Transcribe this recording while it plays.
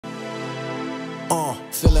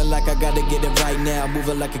feeling like I gotta get it right now.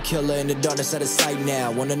 Moving like a killer in the darkness out of sight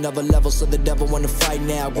now. On another level, so the devil wanna fight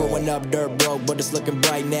now. Growing up dirt broke, but it's looking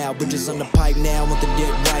bright now. Bridges on the pipe now, want the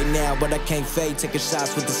dick right now. But I can't fade, taking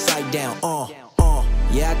shots with the sight down.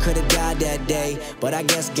 Yeah, I could've died that day, but I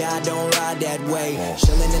guess God don't ride that way.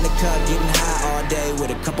 Chilling in the cut, getting high all day.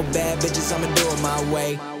 With a couple bad bitches, I'ma do it my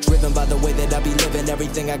way. Driven by the way that I be living,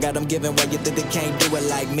 everything I got I'm giving. Why you think they can't do it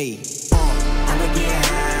like me? I'ma get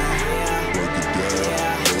high,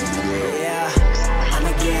 yeah,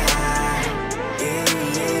 I'ma get high,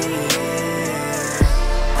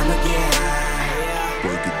 I'ma get high,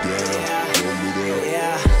 break it down,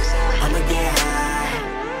 yeah, I'ma get high,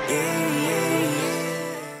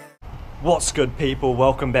 What's good, people?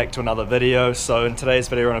 Welcome back to another video. So in today's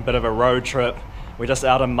video we're on a bit of a road trip. We're just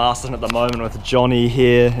out in Marston at the moment with Johnny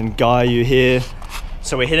here and Gaiu here.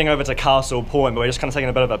 So we're heading over to Castle Point, but we're just kind of taking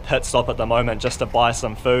a bit of a pit stop at the moment just to buy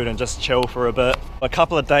some food and just chill for a bit. A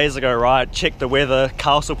couple of days ago, right, checked the weather.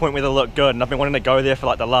 Castle Point weather looked good, and I've been wanting to go there for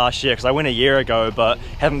like the last year because I went a year ago but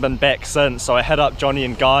haven't been back since. So I hit up Johnny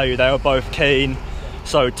and Gaiu, they were both keen.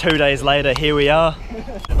 So 2 days later, here we are.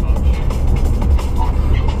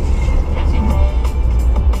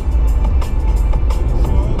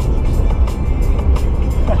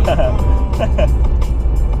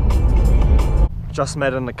 Just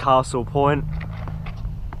met in the Castle Point.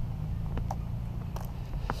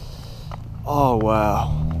 Oh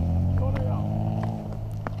wow.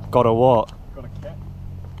 Got a what? Got a cap.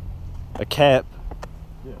 A cap?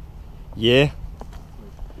 Yeah. Yeah?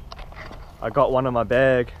 I got one in my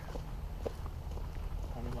bag.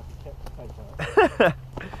 I mean like a cap to take.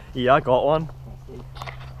 Yeah, I got one.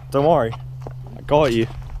 Don't worry, I got you.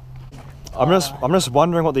 I'm just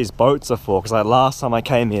wondering what these boats are for, because like last time I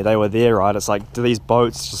came here they were there, right? It's like, do these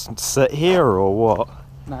boats just sit here or what?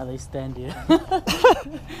 Nah, they stand here.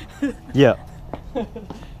 Yeah.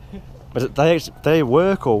 But they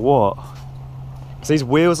work or what? 'Cause these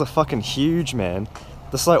wheels are fucking huge, man.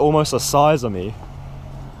 This is like almost the size of me.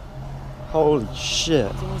 Holy shit.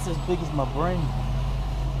 It's almost as big as my brain.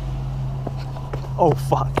 Oh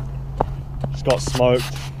fuck. Just got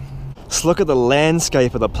smoked. Just look at the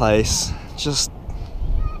landscape of the place. Just,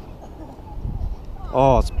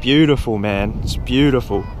 oh, it's beautiful, man. It's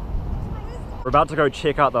beautiful. We're about to go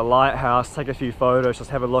check out the lighthouse, take a few photos, just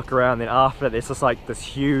have a look around. Then after that, there's just like this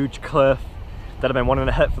huge cliff that I've been wanting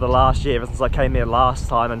to hit for the last year, ever since I came here last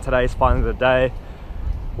time, and today's finally the day.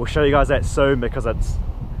 We'll show you guys that soon because it's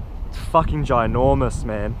fucking ginormous,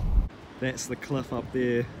 man. That's the cliff up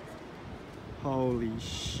there. Holy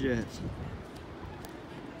shit.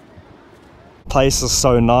 Place is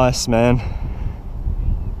so nice, man.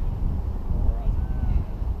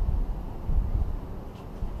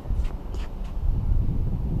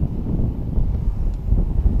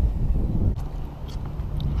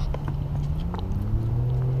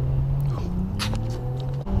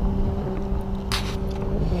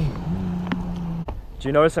 Do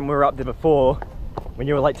you notice when we were up there before, when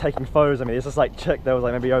you were like taking photos of me, there's this like chick that was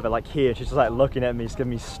like maybe over like here, she's just like looking at me, just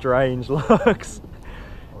giving me strange looks.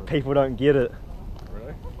 People don't get it.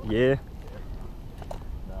 Really? Yeah.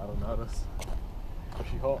 No, I don't notice. Was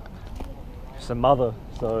she hot? She's a mother,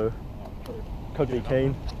 so could be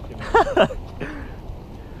keen.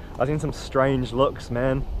 I've seen some strange looks,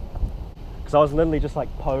 man. Because I was literally just like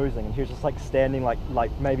posing and she was just like standing like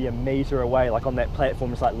maybe a meter away, like on that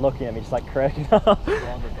platform, just like looking at me, just like cracking up.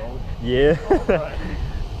 Yeah. Oh,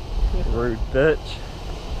 rude bitch.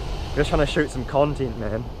 Just trying to shoot some content,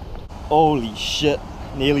 man. Holy shit.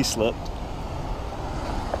 Nearly slipped.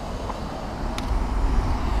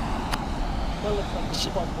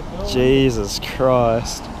 Jesus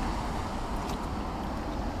Christ.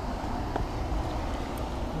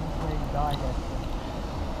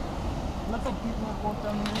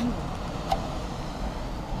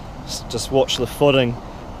 Just watch the footing.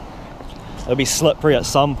 It'll be slippery at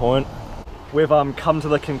some point. We've come to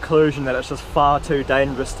the conclusion that it's just far too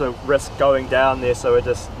dangerous to risk going down there, so we're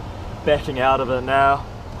just backing out of it now.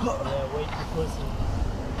 Yeah, wait for pussy.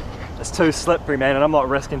 It's too slippery, man, and I'm not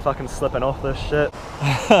risking fucking slipping off this shit.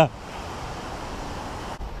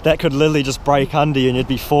 That could literally just break under you and you'd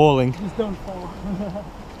be falling. Just don't fall.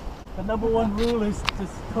 The #1 rule is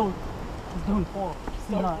just don't fall.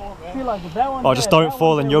 Don't fall, man. Feel like that one. Oh, just don't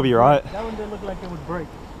fall and you'll be right. That one they look like it would break.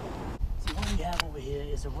 So what we have over here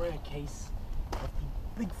is a rare case of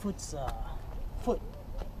the Bigfoot's foot.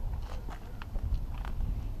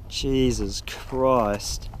 Jesus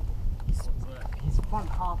Christ. His front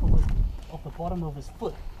half of the bottom of his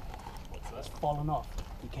foot has fallen off.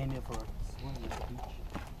 He came here for a swim at the beach.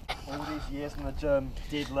 all these years in the gym,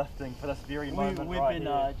 deadlifting for this very moment We've right been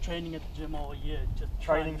here. training at the gym all year. Just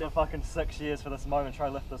Training for fucking 6 years for this moment, try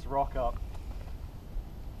to lift this rock up.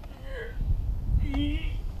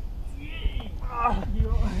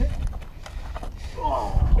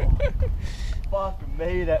 Fuck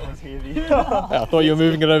me, that was heavy. I thought you were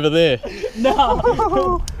moving it over there. No!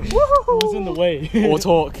 It was in the way. Or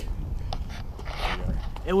talk.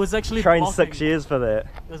 It was actually Trained blocking. 6 years for that.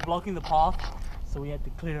 It was blocking the path, so we had to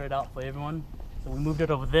clear it out for everyone. So we moved it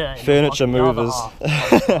over there. and Furniture blocked the movers.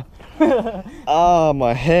 other half. Ah,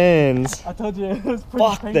 my hands. I told you it was pretty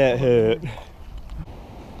Fuck, painful. that hurt.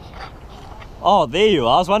 Oh, there you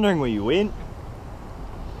are. I was wondering where you went.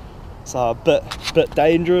 So a bit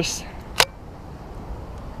dangerous.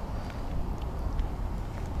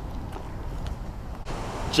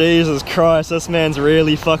 Jesus Christ, this man's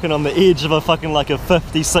really fucking on the edge of a fucking like a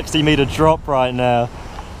 50-60 meter drop right now.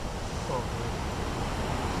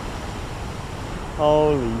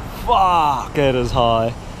 Holy fuck, it is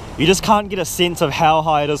high. You just can't get a sense of how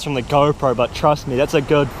high it is from the GoPro, but trust me, that's a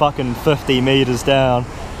good fucking 50 meters down.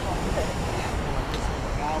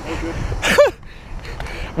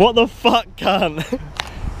 What the fuck, cunt?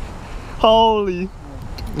 Holy.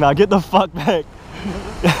 Now get the fuck back.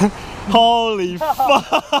 Holy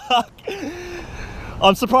fuck.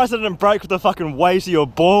 I'm surprised I didn't break with the fucking weight of your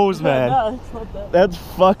balls, man. No, it's not that. That's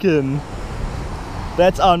fucking...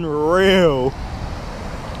 That's unreal.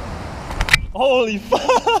 Holy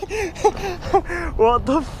fuck. What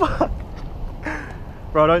the fuck?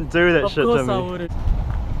 Bro, don't do that shit to Of course me. I wouldn't.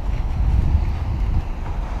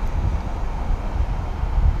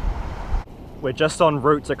 We're just en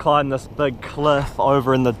route to climb this big cliff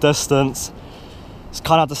over in the distance. It's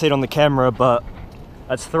kind of hard to see it on the camera, but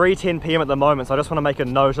it's 3:10 PM at the moment, so I just want to make a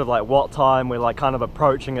note of like what time we're like kind of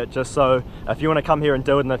approaching it, just so if you want to come here and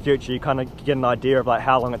do it in the future, you kind of get an idea of like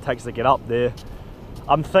how long it takes to get up there.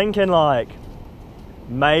 I'm thinking like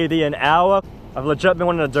maybe an hour. I've legit been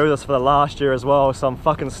wanting to do this for the last year as well, so I'm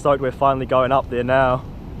fucking stoked we're finally going up there now.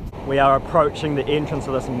 We are approaching the entrance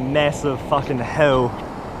of this massive fucking hill.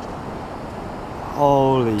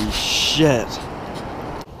 Holy shit.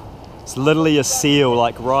 It's literally a seal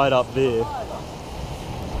like right up there.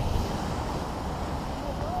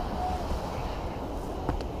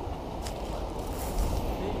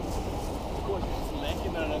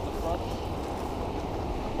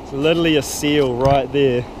 It's literally a seal right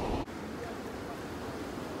there.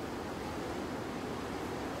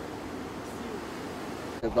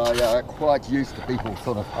 They are quite used to people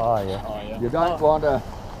sort of. Oh yeah. You don't want to.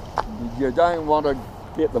 You don't want to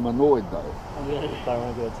get them annoyed though. Don't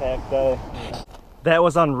want to get attacked though. That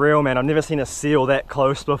was unreal, man. I've never seen a seal that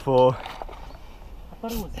close before. I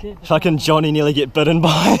thought it was dead. Fucking Johnny nearly get bitten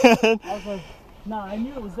by it. I was like, nah, I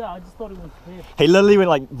knew it was there. I just thought it was dead. He literally went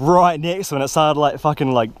like right next to him and it started like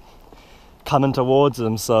fucking like coming towards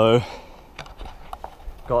him, so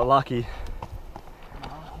got lucky. I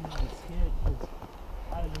was really scared because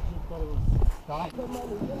I legit thought it was dying.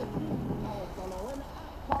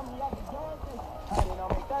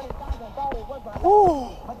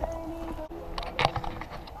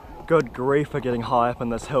 Good grief, we're getting high up on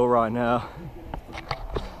this hill right now.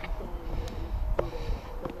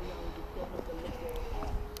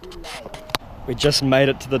 We just made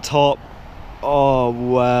it to the top. Oh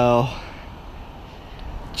wow.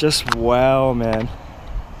 Just wow, man.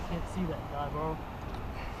 Can't see that guy, bro.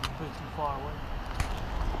 He's a bit too far away.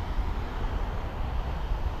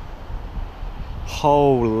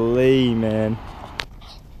 Holy man.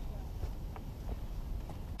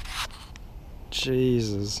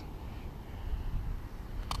 Jesus.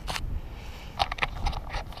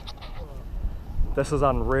 This is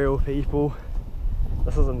unreal, people.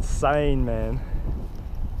 This is insane, man.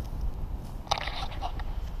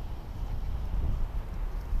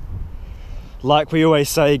 Like we always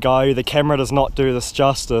say, Guy, the camera does not do this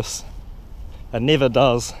justice. It never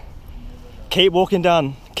does. Keep walking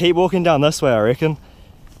down this way, I reckon.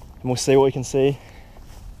 And we'll see what we can see.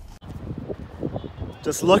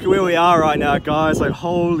 Just look at where we are right now, guys. Like,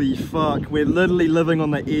 holy fuck. We're literally living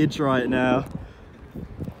on the edge right now.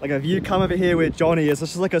 Like, if you come over here where Johnny is,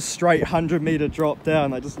 this is like a straight 100-meter drop down.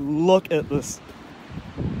 Like, just look at this.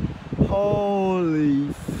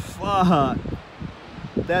 Holy fuck.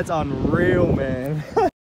 That's unreal, man.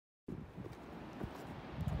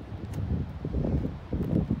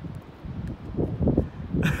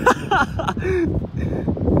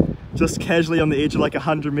 Just casually on the edge of like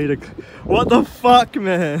 100-meter. What the fuck,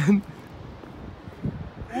 man?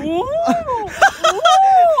 Ooh! Ooh!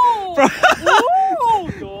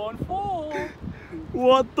 Ooh! Don't fall!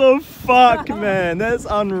 What the fuck, man? That's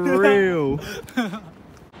unreal.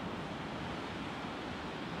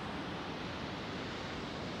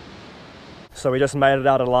 So we just made it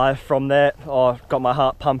out alive from that. Oh, got my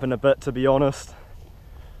heart pumping a bit, to be honest.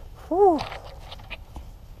 Whew.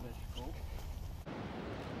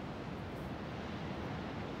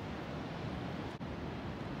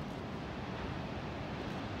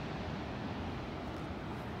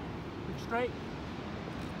 Straight.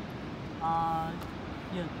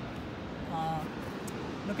 Yeah.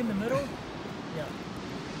 Look in the middle. Yeah.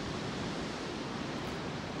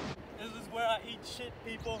 This is where I eat shit,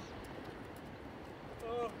 people.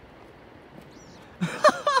 Oh.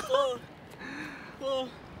 Oh. Oh.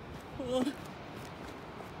 Oh.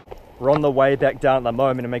 We're on the way back down at the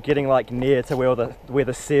moment and we're getting like near to where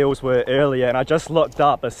the seals were earlier, and I just looked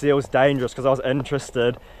up a seal's dangerous because I was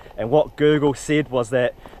interested, and what Google said was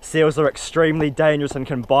that seals are extremely dangerous and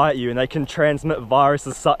can bite you, and they can transmit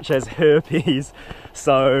viruses such as herpes.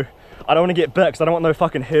 So I don't want to get bit because I don't want no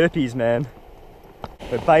fucking herpes, man.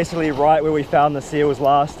 We're basically right where we found the seals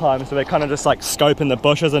last time, so we're kind of just like scoping the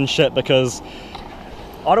bushes and shit because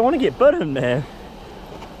I don't want to get bitten, man.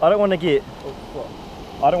 I don't want to get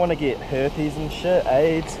herpes and shit,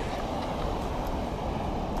 AIDS.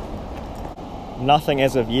 Nothing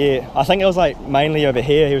as of yet. I think it was like mainly over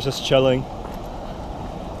here, he was just chilling.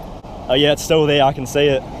 Oh yeah, it's still there, I can see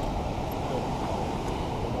it.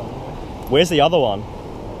 Where's the other one?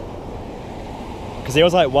 Because there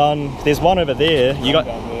was like one, there's one over there.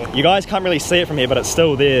 You guys can't really see it from here, but it's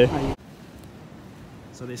still there.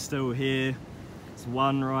 So they're still here. There's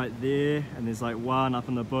one right there, and there's like one up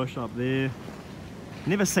in the bush up there.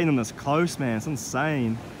 Never seen them this close, man, it's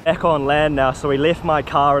insane. Back on land now, so we left my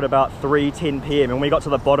car at about 3:10 p.m. and when we got to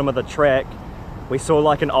the bottom of the track, we saw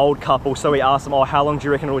like an old couple, so we asked them, oh, how long do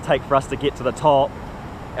you reckon it will take for us to get to the top?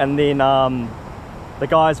 And then the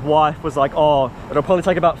guy's wife was like, oh, it'll probably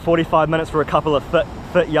take about 45 minutes for a couple of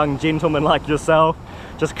fit young gentlemen like yourself.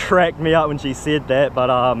 Just cracked me up when she said that, but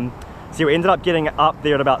so we ended up getting up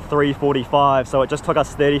there at about 3:45, so it just took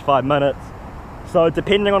us 35 minutes. So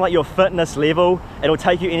depending on like your fitness level, it'll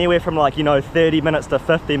take you anywhere from like, you know, 30 minutes to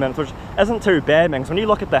 50 minutes, which isn't too bad, man, because when you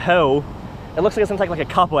look at the hill, it looks like it's gonna take like a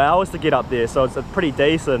couple hours to get up there, so it's pretty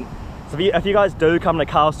decent. So if you guys do come to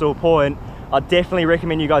Castle Point, I definitely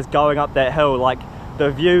recommend you guys going up that hill. Like,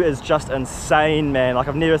 the view is just insane, man. Like,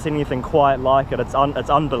 I've never seen anything quite like it. It's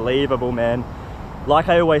unbelievable, man. Like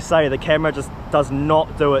I always say, the camera just does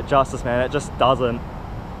not do it justice, man. It just doesn't.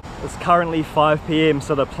 It's currently 5 p.m,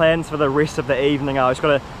 so the plans for the rest of the evening are, I've just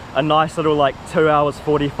got a nice little like 2 hours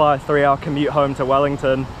 45, 3-hour commute home to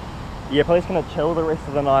Wellington. Yeah, probably just gonna chill the rest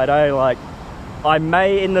of the night, eh? Like, I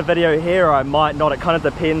may end the video here or I might not. It kind of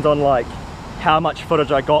depends on like how much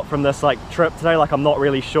footage I got from this like trip today. Like, I'm not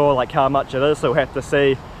really sure like how much it is, so we'll have to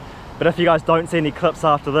see. But if you guys don't see any clips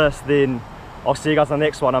after this, then I'll see you guys on the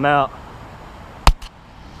next one. I'm out.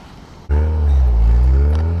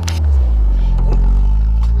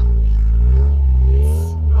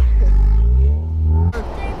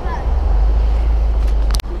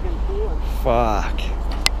 Fuck.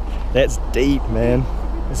 That's deep, man.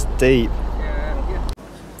 It's deep.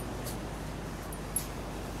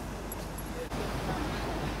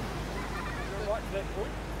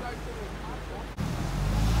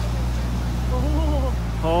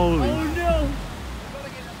 Holy. Oh no!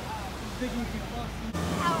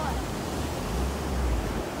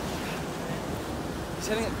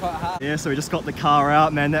 Yeah, so we just got the car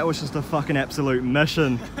out, man. That was just a fucking absolute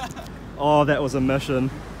mission. Oh, that was a mission.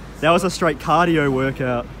 That was a straight cardio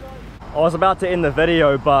workout. I was about to end the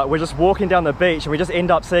video, but we're just walking down the beach and we just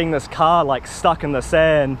end up seeing this car like stuck in the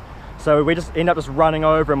sand. So we just end up just running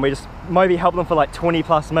over and we just maybe helped them for like 20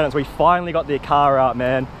 plus minutes. We finally got their car out,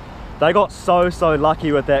 man. They got so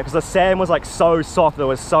lucky with that because the sand was like so soft, it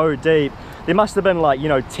was so deep. There must have been like, you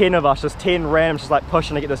know, 10 of us, just 10 randoms just like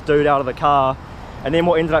pushing to get this dude out of the car. And then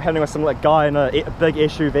what ended up happening was some like guy in a big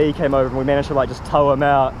SUV came over and we managed to like just tow him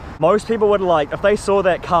out. Most people would like, if they saw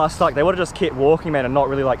that car stuck, they would have just kept walking, man, and not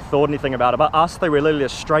really like thought anything about it. But us, they were literally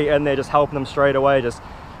just straight in there, just helping them straight away, just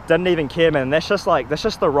didn't even care, man. And that's just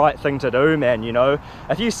the right thing to do, man, you know?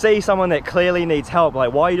 If you see someone that clearly needs help,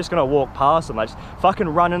 like, why are you just gonna walk past them? Like, just fucking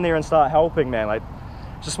run in there and start helping, man. Like,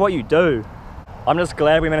 just what you do. I'm just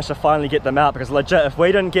glad we managed to finally get them out, because legit, if we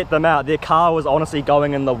didn't get them out, their car was honestly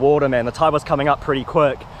going in the water, man. The tide was coming up pretty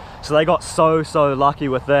quick, so they got so lucky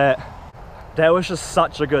with that. That was just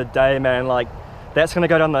such a good day, man. Like, that's gonna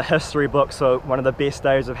go down the history books for one of the best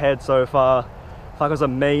days I've had so far. Like, it was a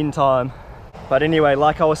mean time. But anyway,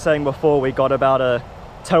 like I was saying before, we got about a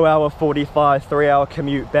 2 hour 45, 3-hour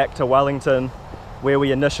commute back to Wellington, where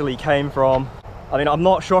we initially came from. I mean, I'm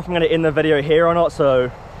not sure if I'm gonna end the video here or not,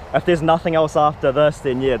 so if there's nothing else after this,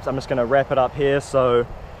 then yeah, I'm just gonna wrap it up here. So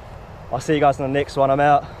I'll see you guys in the next one. I'm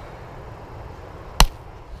out.